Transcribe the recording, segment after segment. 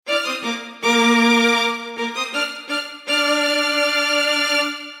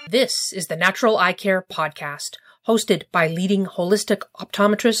This is the Natural Eye Care Podcast, hosted by leading holistic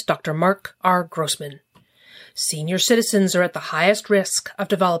optometrist Dr. Mark R. Grossman. Senior citizens are at the highest risk of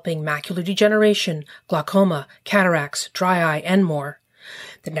developing macular degeneration, glaucoma, cataracts, dry eye, and more.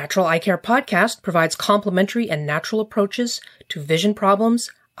 The Natural Eye Care Podcast provides complementary and natural approaches to vision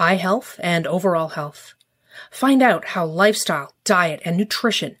problems, eye health, and overall health. Find out how lifestyle, diet, and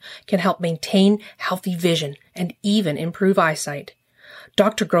nutrition can help maintain healthy vision and even improve eyesight.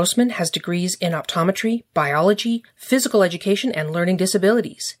 Dr. Grossman has degrees in optometry, biology, physical education, and learning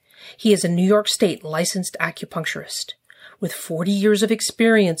disabilities. He is a New York State licensed acupuncturist. With 40 years of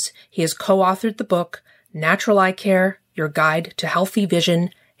experience, he has co-authored the book, Natural Eye Care, Your Guide to Healthy Vision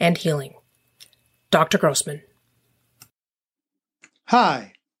and Healing. Dr. Grossman.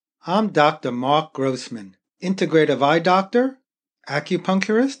 Hi, I'm Dr. Mark Grossman, integrative eye doctor,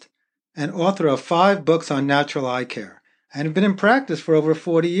 acupuncturist, and author of 5 books on natural eye care, and have been in practice for over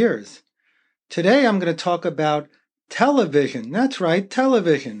 40 years. Today I'm going to talk about television. That's right,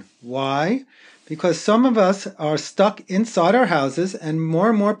 television. Why? Because some of us are stuck inside our houses and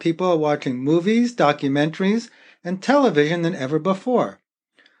more people are watching movies, documentaries, and television than ever before.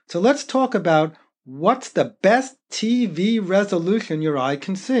 So let's talk about what's the best TV resolution your eye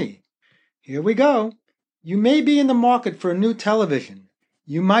can see. Here we go. You may be in the market for a new television.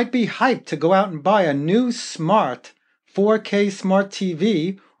 You might be hyped to go out and buy a new smart 4K smart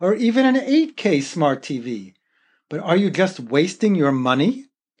TV or even an 8K smart TV. But are you just wasting your money?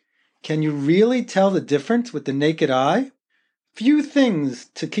 Can you really tell the difference with the naked eye? Few things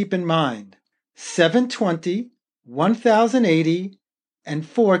to keep in mind. 720, 1080, and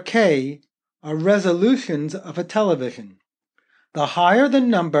 4K are resolutions of a television. The higher the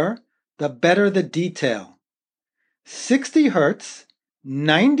number, the better the detail. 60 Hz,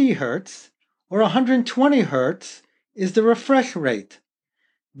 90 Hz, or 120 Hz is the refresh rate.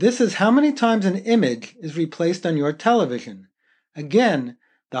 This is how many times an image is replaced on your television. Again,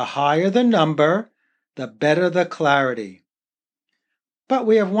 the higher the number, the better the clarity. But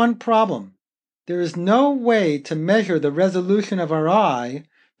we have one problem. There is no way to measure the resolution of our eye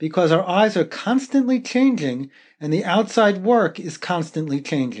because our eyes are constantly changing and the outside work is constantly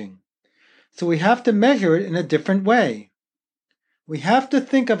changing. So we have to measure it in a different way. We have to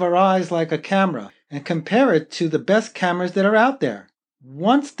think of our eyes like a camera and compare it to the best cameras that are out there.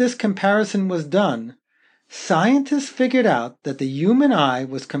 Once this comparison was done, scientists figured out that the human eye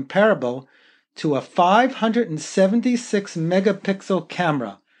was comparable to a 576 megapixel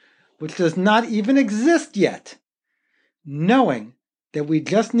camera, which does not even exist yet. Knowing that we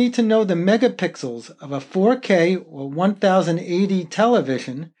just need to know the megapixels of a 4K or 1080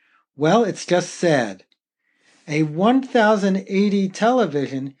 television, well, it's just sad. A 1080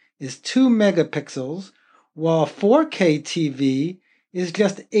 television is 2 megapixels, while a 4K TV is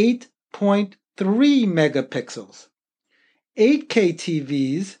just 8.3 megapixels. 8K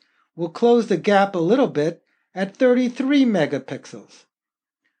TVs will close the gap a little bit at 33 megapixels.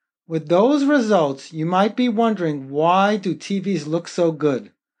 With those results, you might be wondering, why do TVs look so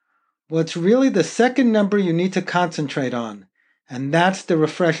good? Well, it's really the second number you need to concentrate on, and that's the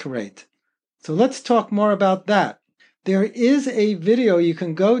refresh rate. So let's talk more about that. There is a video you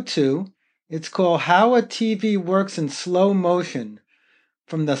can go to. It's called How a TV Works in Slow Motion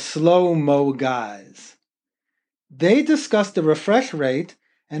from the Slow Mo guys. They discuss the refresh rate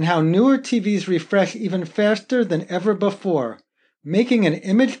and how newer TVs refresh even faster than ever before, making an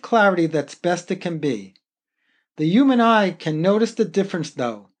image clarity that's best it can be. The human eye can notice the difference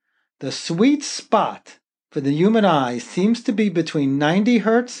though. The sweet spot for the human eye seems to be between 90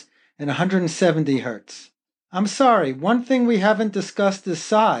 Hz and 170 Hz. I'm sorry, one thing we haven't discussed is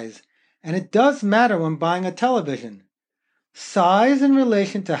size, and it does matter when buying a television. Size in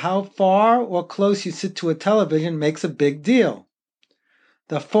relation to how far or close you sit to a television makes a big deal.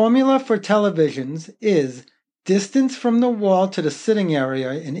 The formula for televisions is distance from the wall to the sitting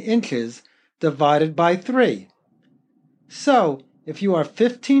area in inches divided by 3. So, if you are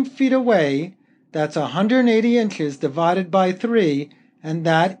 15 feet away, that's 180 inches divided by 3, and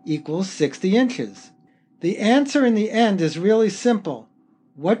that equals 60 inches. The answer in the end is really simple.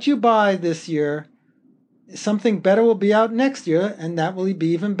 What you buy this year, something better will be out next year, and that will be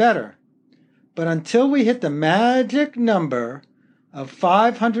even better. But until we hit the magic number of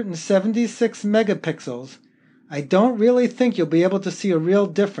 576 megapixels, I don't really think you'll be able to see a real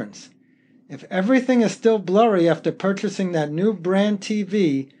difference. If everything is still blurry after purchasing that new brand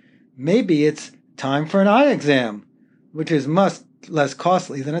TV, maybe it's time for an eye exam, which is much less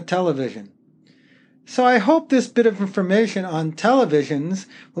costly than a television. So I hope this bit of information on televisions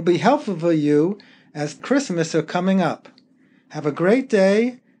will be helpful for you as Christmas are coming up. Have a great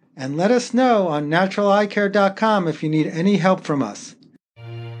day, And let us know on naturaleyecare.com if you need any help from us.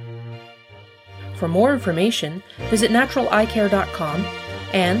 For more information, visit naturaleyecare.com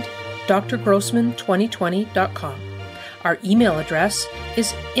and drgrossman2020.com. Our email address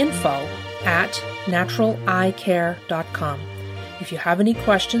is info@naturaleyecare.com. If you have any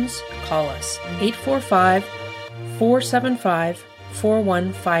questions, call us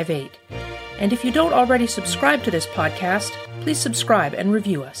 845-475-4158. And if you don't already subscribe to this podcast, please subscribe and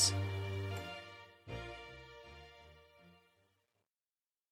review us.